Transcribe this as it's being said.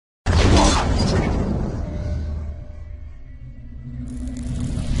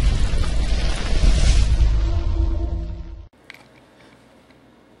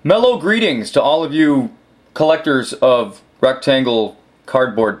Mellow greetings to all of you collectors of rectangle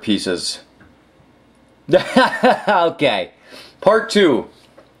cardboard pieces. Okay, part 2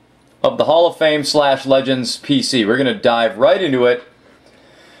 of the Hall of Fame / Legends PC. We're going to dive right into it.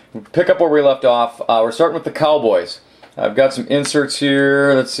 Pick up where we left off. We're starting with the Cowboys. I've got some inserts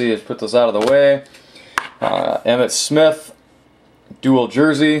here. Let's see, let's put those out of the way. Emmitt Smith, dual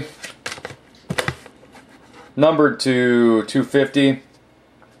jersey, numbered to 250.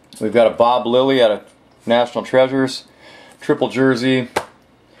 We've got a Bob Lilly out of National Treasures, triple jersey.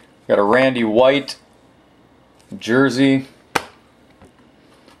 Got a Randy White jersey.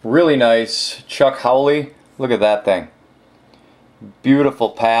 Really nice Chuck Howley. Look at that thing. Beautiful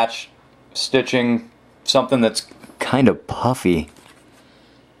patch, stitching, something that's kind of puffy.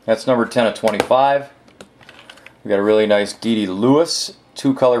 That's number 10 of 25. We got a really nice D.D. Lewis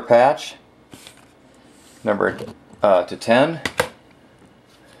 2-color patch, number to 10.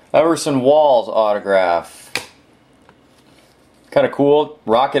 Everson Walls autograph. Kind of cool.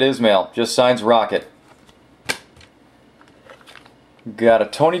 Rocket Ismail. Just signs Rocket. Got a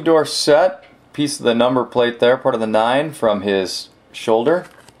Tony Dorsett. Piece of the number plate there. Part of the 9 from his shoulder.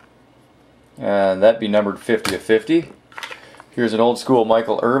 And that'd be numbered 50 of 50. Here's an old school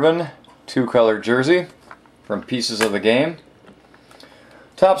Michael Irvin 2-color jersey from Pieces of the Game.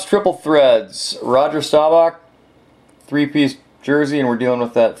 Topps Triple Threads. Roger Staubach 3-piece jersey, and we're dealing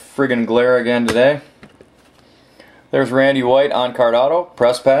with that friggin' glare again today. There's Randy White on-card auto,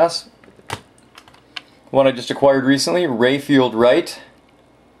 press pass. One I just acquired recently, Rayfield Wright.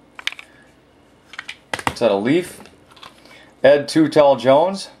 Is that a Leaf? Ed Too Tall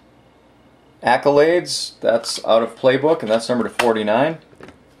Jones. Accolades, that's out of Playbook, and that's number to 49.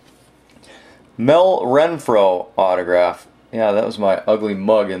 Mel Renfro autograph. Yeah, that was my ugly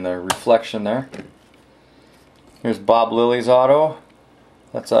mug in the reflection there. Here's Bob Lilly's auto.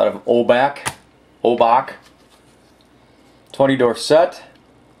 That's out of Obach. Tony Dorsett.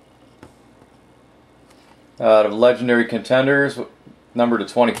 Out of Legendary Contenders, number to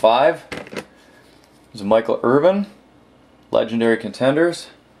 25. There's Michael Irvin. Legendary Contenders.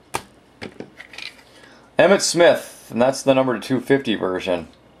 Emmitt Smith, and that's the number to 250 version.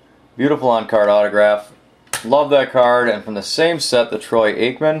 Beautiful on-card autograph. Love that card. And from the same set, the Troy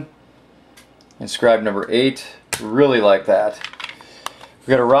Aikman. Inscribed number 8. Really like that.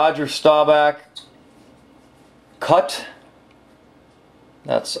 We got a Roger Staubach cut.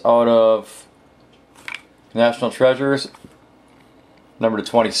 That's out of National Treasures, number to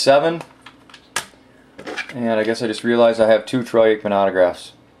 27. And I guess I just realized I have 2 Troy Aikman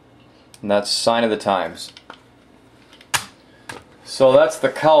autographs. And that's Sign of the Times. So that's the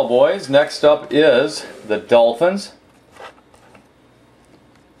Cowboys. Next up is the Dolphins.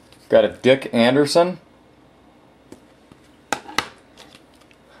 Got a Dick Anderson.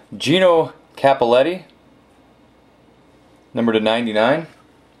 Gino Cappelletti, number to 99.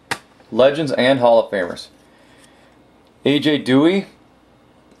 Legends and Hall of Famers. A.J. Dewey,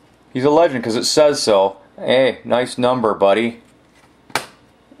 he's a legend because it says so. Hey, nice number, buddy.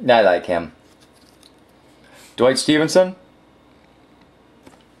 I like him. Dwight Stevenson.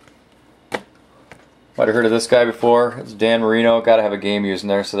 Might have heard of this guy before. It's Dan Marino. Got to have a game using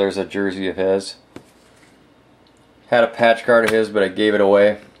there, so there's a jersey of his. Had a patch card of his, but I gave it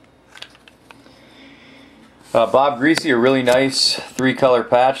away. Bob Greasy, a really nice 3-color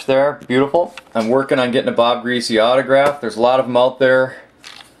patch there. Beautiful. I'm working on getting a Bob Greasy autograph. There's a lot of them out there.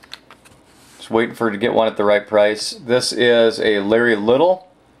 Just waiting for to get one at the right price. This is a Larry Little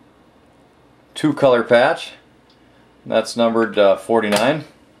 2-color patch. That's numbered 49.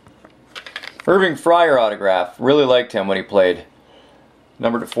 Irving Fryer autograph. Really liked him when he played.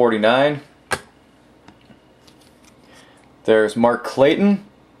 Numbered to 49. There's Mark Clayton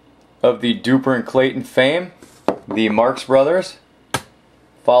of the Duper and Clayton fame. The Marx Brothers,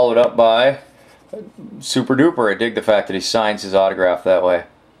 followed up by Super Duper. I dig the fact that he signs his autograph that way.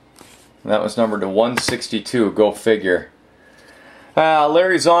 And that was numbered to 162, go figure.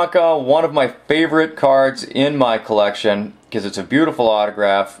 Larry Zonka, one of my favorite cards in my collection because it's a beautiful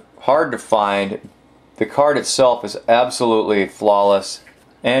autograph, hard to find. The card itself is absolutely flawless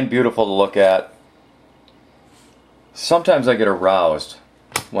and beautiful to look at. Sometimes I get aroused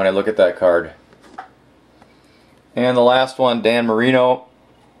when I look at that card. And the last one, Dan Marino,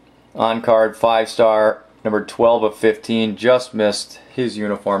 on card, 5-star, number 12 of 15, just missed his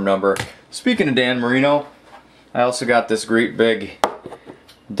uniform number. Speaking of Dan Marino, I also got this great big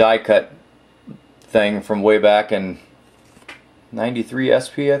die cut thing from way back in 93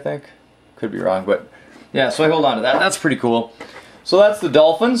 SP, I think. Could be wrong, but yeah, so I hold on to that. That's pretty cool. So that's the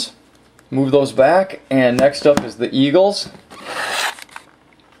Dolphins. Move those back, and next up is the Eagles.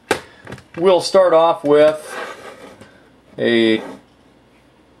 we'll start off with it's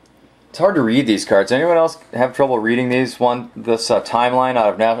hard to read these cards. Anyone else have trouble reading these? This timeline out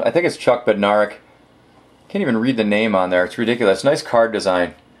of National, I think it's Chuck Bednarik. Can't even read the name on there. It's ridiculous. Nice card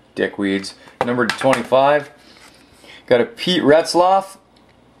design, dickweeds. Number 25. Got a Pete Retzloff,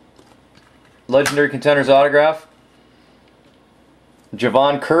 Legendary Contenders autograph.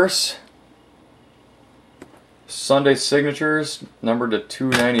 Javon Curse, Sunday Signatures, numbered to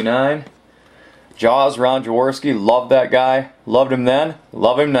 299. Jaws, Ron Jaworski, loved that guy. Loved him then,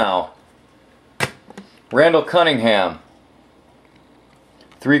 love him now. Randall Cunningham,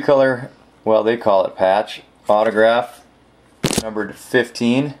 3-color, well they call it patch, autograph, numbered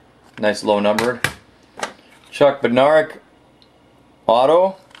 15, nice low numbered. Chuck Bednarik,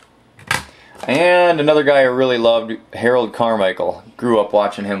 auto. And another guy I really loved, Harold Carmichael. Grew up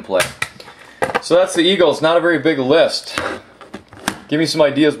watching him play. So that's the Eagles. Not a very big list. Give me some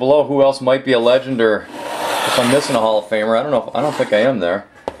ideas below who else might be a legend, or if I'm missing a Hall of Famer. I don't know. I don't think I am there.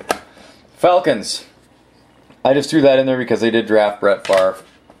 Falcons. I just threw that in there because they did draft Brett Favre.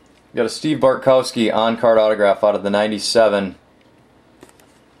 Got a Steve Bartkowski on-card autograph out of the '97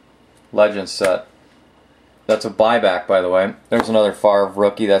 Legends set. That's a buyback, by the way. There's another Favre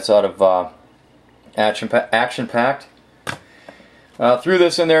rookie that's out of Action Packed. Threw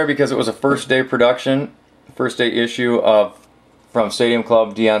this in there because it was a first day production, first day issue from Stadium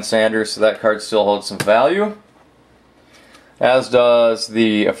Club Deion Sanders, so that card still holds some value. As does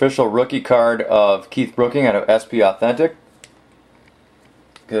the official rookie card of Keith Brooking out of SP Authentic.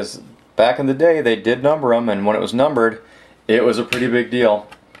 Because back in the day they did number them, and when it was numbered, it was a pretty big deal.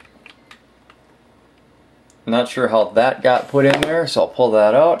 Not sure how that got put in there, so I'll pull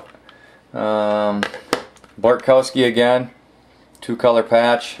that out. Bartkowski again, 2-color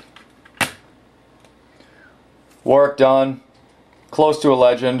patch. Warwick Dunn, close to a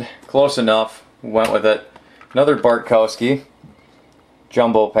legend, close enough, went with it. Another Bartkowski,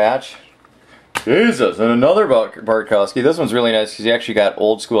 jumbo patch. Jesus, and another Bartkowski. This one's really nice because he actually got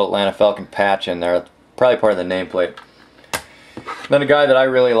old school Atlanta Falcon patch in there, probably part of the nameplate. Then a guy that I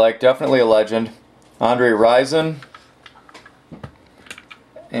really like, definitely a legend, Andre Rison,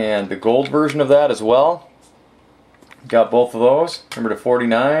 and the gold version of that as well. Got both of those, number to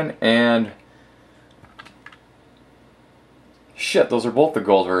 49, and shit, those are both the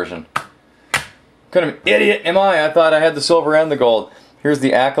gold version. Kind of an idiot am I? I thought I had the silver and the gold. Here's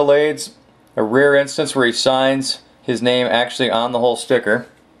the accolades, a rare instance where he signs his name actually on the whole sticker.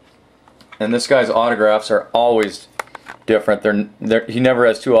 And this guy's autographs are always different. He never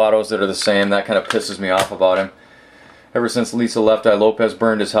has two autos that are the same. That kind of pisses me off about him. Ever since Lisa Left Eye Lopez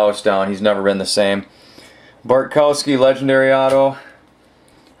burned his house down, he's never been the same. Bartkowski legendary auto.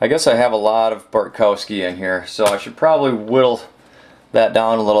 I guess I have a lot of Bartkowski in here, so I should probably whittle that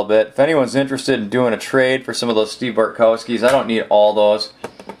down a little bit. If anyone's interested in doing a trade for some of those Steve Bartkowskis, I don't need all those.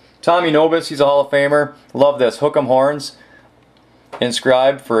 Tommy Nobis, he's a Hall of Famer. Love this. Hook 'em Horns.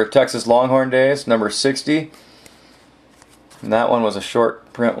 Inscribed for Texas Longhorn days, number 60. And that one was a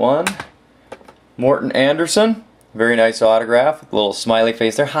short print one. Morton Anderson, very nice autograph. Little smiley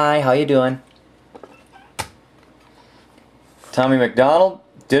face there. Hi, how you doing? Tommy McDonald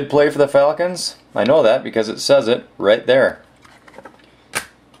did play for the Falcons. I know that because it says it right there.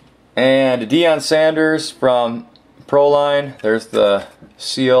 And Deion Sanders from Proline. There's the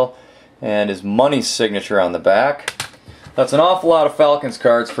seal and his money signature on the back. That's an awful lot of Falcons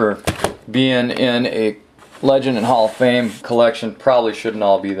cards for being in a Legend and Hall of Fame collection. Probably shouldn't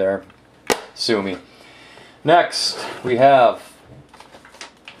all be there. Sue me. Next, we have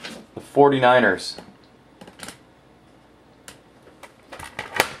the 49ers.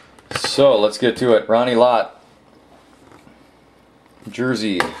 So, let's get to it. Ronnie Lott.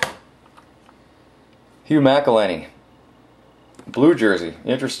 Jersey. Hugh McElhenney. Blue jersey.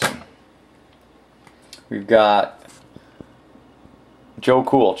 Interesting. We've got Joe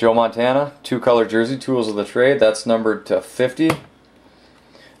Cool, Joe Montana, 2-color jersey, tools of the trade. That's numbered to 50.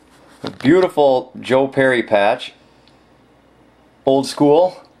 A beautiful Joe Perry patch. Old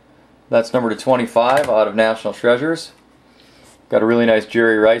school. That's numbered to 25 out of National Treasures. Got a really nice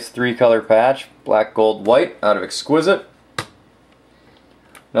Jerry Rice 3-color patch. Black, gold, white out of Exquisite.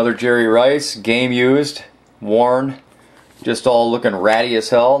 Another Jerry Rice, game used, worn. Just all looking ratty as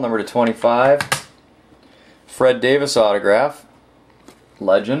hell, number to 25. Fred Davis autograph.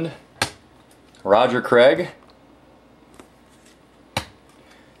 Legend. Roger Craig.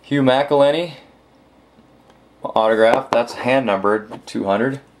 Hugh McElhenney autograph. That's hand numbered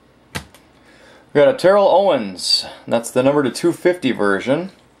 200. We got a Terrell Owens. That's the number to 250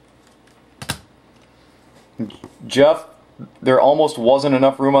 version. Jeff there almost wasn't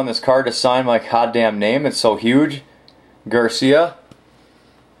enough room on this card to sign my goddamn name. It's so huge. Garcia.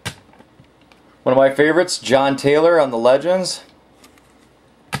 One of my favorites, John Taylor on the Legends.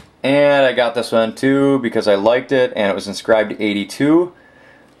 And I got this one too because I liked it and it was inscribed 82.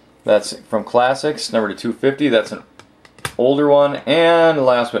 That's from Classics, number to 250. That's an older one. And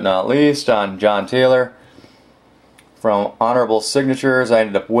last but not least, on John Taylor from Honorable Signatures. I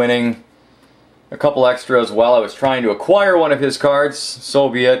ended up winning a couple extras while I was trying to acquire one of his cards. So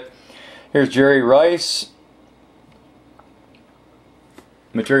be it. Here's Jerry Rice.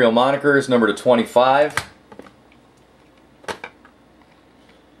 Material Monikers, number to 25.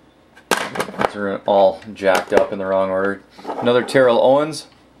 These are all jacked up in the wrong order. Another Terrell Owens.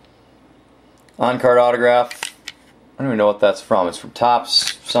 On-card autograph. I don't even know what that's from. It's from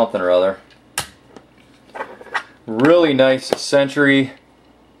Topps something or other. Really nice Century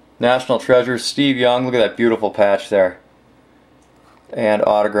National Treasures. Steve Young. Look at that beautiful patch there. And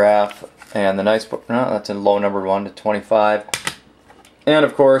autograph. And the nice, no, that's a low numbered one to 25. And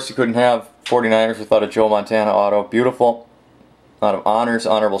of course, you couldn't have 49ers without a Joe Montana auto. Beautiful. A lot of honors,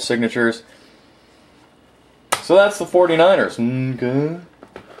 honorable signatures. So that's the 49ers. Okay.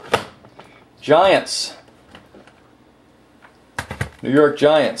 Giants. New York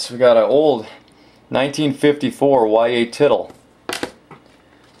Giants. We got an old 1954 Y.A. Tittle.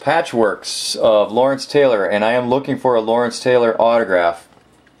 Patchworks of Lawrence Taylor, and I am looking for a Lawrence Taylor autograph.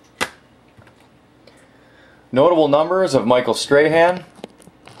 Notable numbers of Michael Strahan,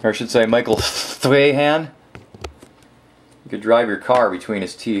 or I should say Michael Strahan. You could drive your car between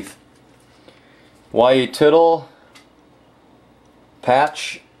his teeth. Y.A. Tittle,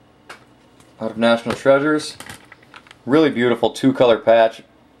 patch out of National Treasures. Really beautiful two-color patch,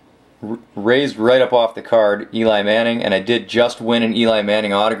 raised right up off the card, Eli Manning, and I did just win an Eli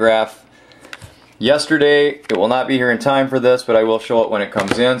Manning autograph yesterday. It will not be here in time for this, but I will show it when it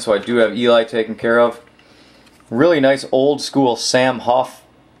comes in, so I do have Eli taken care of. Really nice old school Sam Huff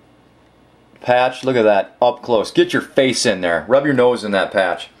patch. Look at that, up close. Get your face in there. Rub your nose in that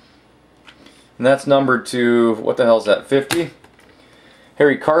patch. And that's numbered to, what the hell is that, 50?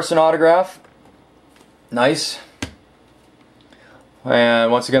 Harry Carson autograph. Nice.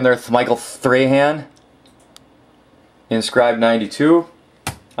 And once again there's Michael Strahan. Inscribed 92.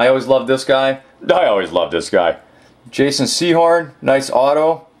 I always loved this guy. Jason Sehorn, nice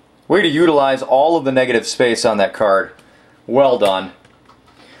auto. Way to utilize all of the negative space on that card. Well done.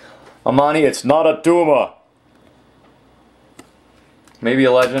 Amani, it's not a tumor. Maybe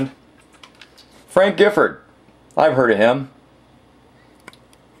a legend. Frank Gifford. I've heard of him.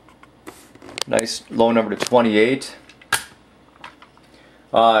 Nice low number to 28.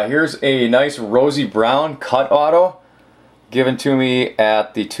 Here's a nice Rosie Brown cut auto given to me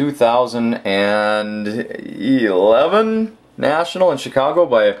at the 2011 National in Chicago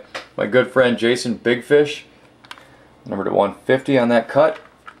by my good friend Jason Bigfish. Number to 150 on that cut.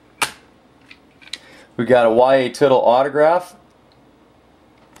 We got a Y.A. Tittle autograph.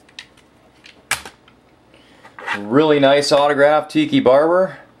 Really nice autograph, Tiki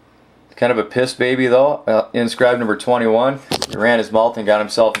Barber. Kind of a piss baby though. Inscribed number 21. He ran his mouth and got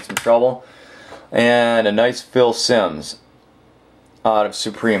himself in some trouble. And a nice Phil Simms out of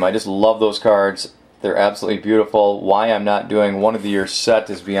Supreme. I just love those cards. They're absolutely beautiful. Why I'm not doing one of the year set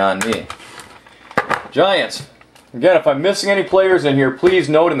is beyond me. Giants. Again, if I'm missing any players in here, please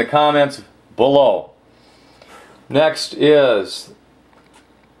note in the comments below. Next is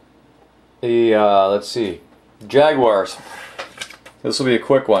the, let's see, Jaguars. This will be a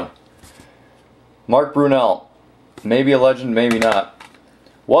quick one. Mark Brunell. Maybe a legend, maybe not.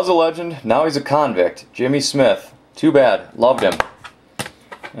 Was a legend, now he's a convict. Jimmy Smith. Too bad. Loved him.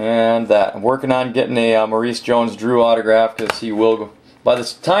 And that. I'm working on getting a Maurice Jones-Drew autograph because he will, by the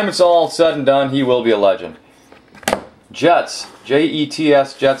time it's all said and done, he will be a legend. Jets.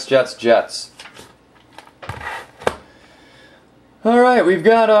 J-E-T-S, Jets, Jets, Jets. Alright, we've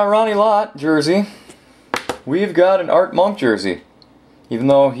got a Ronnie Lott jersey. We've got an Art Monk jersey, even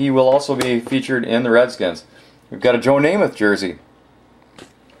though he will also be featured in the Redskins. We've got a Joe Namath jersey.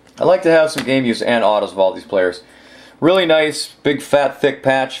 I like to have some game use and autos of all these players. Really nice, big, fat, thick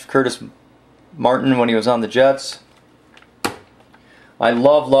patch of Curtis Martin when he was on the Jets. I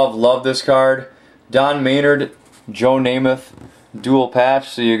love, love, love this card. Don Maynard, Joe Namath, dual patch.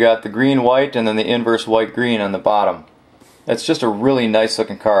 So you got the green-white and then the inverse white-green on the bottom. It's just a really nice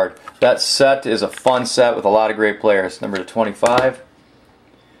looking card. That set is a fun set with a lot of great players. Number to 25.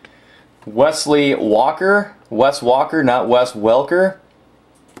 Wesley Walker. Wes Walker, not Wes Welker.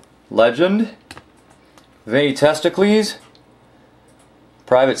 Legend. Vinny Testicles.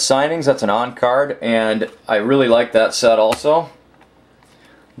 Private signings, that's an on card, and I really like that set also.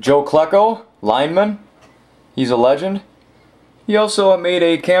 Joe Klecko, lineman. He's a legend. He also made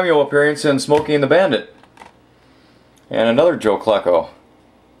a cameo appearance in Smokey and the Bandit. And another Joe Klecko.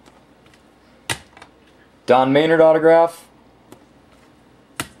 Don Maynard autograph.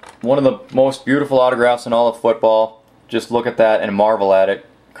 One of the most beautiful autographs in all of football. Just look at that and marvel at it.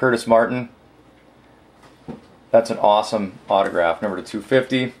 Curtis Martin. That's an awesome autograph. Number to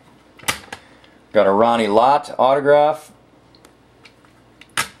 250. Got a Ronnie Lott autograph.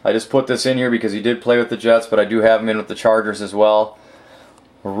 I just put this in here because he did play with the Jets, but I do have him in with the Chargers as well.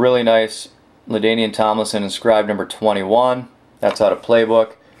 A really nice LaDainian Tomlinson inscribed number 21. That's out of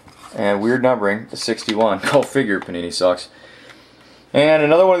Playbook. And weird numbering, the 61. Go figure, Panini sucks. And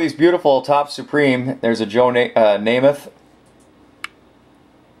another one of these beautiful Top Supreme. There's a Joe Namath.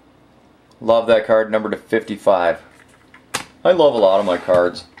 Love that card, number to 55. I love a lot of my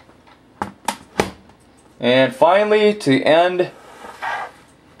cards. And finally, to end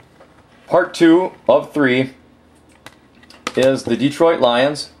part 2 of 3 is the Detroit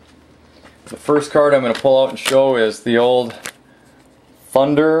Lions. The first card I'm going to pull out and show is the old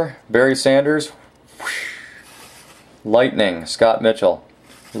Thunder, Barry Sanders. Lightning, Scott Mitchell.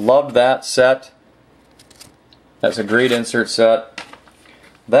 Loved that set. That's a great insert set.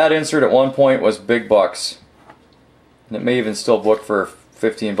 That insert at one point was big bucks. And it may even still book for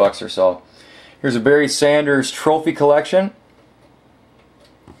 15 bucks or so. Here's a Barry Sanders trophy collection.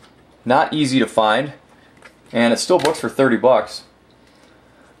 Not easy to find. And it still books for 30 bucks.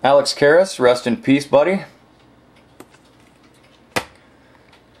 Alex Karras, rest in peace, buddy.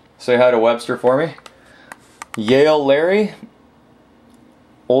 Say hi to Webster for me. Yale Larry,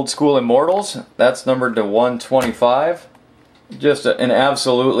 Old School Immortals. That's numbered to 125. Just an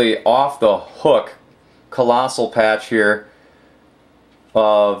absolutely off the hook colossal patch here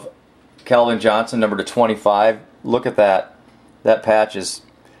of Calvin Johnson, number to 25. Look at that. That patch is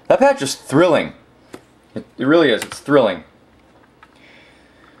thrilling. It really is. It's thrilling.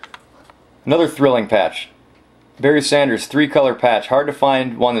 Another thrilling patch. Barry Sanders 3-color patch. Hard to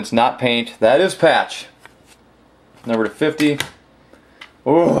find one that's not paint. That is patch. Number to 50.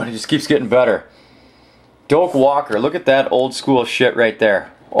 Oh, it just keeps getting better. Doak Walker. Look at that old school shit right there.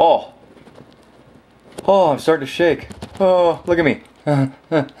 Oh. Oh, I'm starting to shake. Oh, look at me.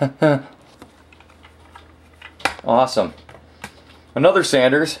 Awesome. Another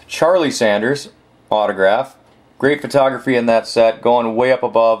Sanders, Charlie Sanders autograph. Great photography in that set, going way up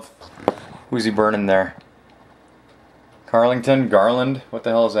above. Who's he burning there? Carlington, Garland, what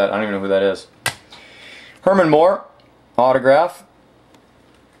the hell is that? I don't even know who that is. Herman Moore autograph.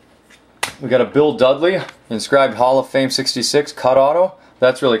 We got a Bill Dudley inscribed Hall of Fame 66 cut auto.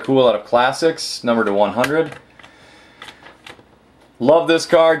 That's really cool, out of Classics, number to 100. Love this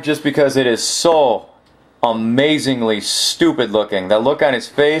card just because it is so amazingly stupid looking. That look on his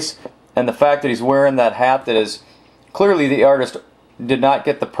face and the fact that he's wearing that hat that is clearly the artist did not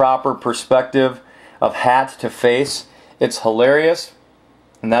get the proper perspective of hat to face. It's hilarious,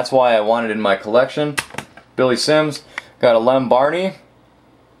 and that's why I want it in my collection. Billy Sims, got a Lem Barney.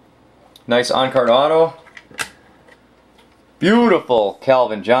 Nice on-card auto. Beautiful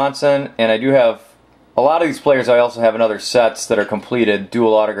Calvin Johnson, and I do have a lot of these players. I also have in other sets that are completed,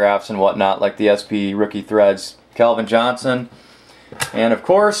 dual autographs and whatnot, like the SP Rookie Threads. Calvin Johnson, and of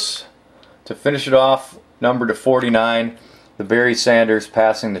course, to finish it off, number to 49, the Barry Sanders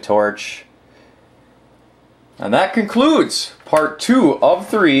passing the torch. And that concludes part 2 of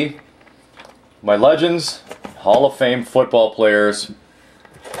 3, my Legends Hall of Fame football players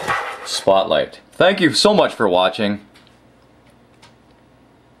Spotlight. Thank you so much for watching.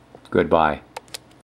 Goodbye.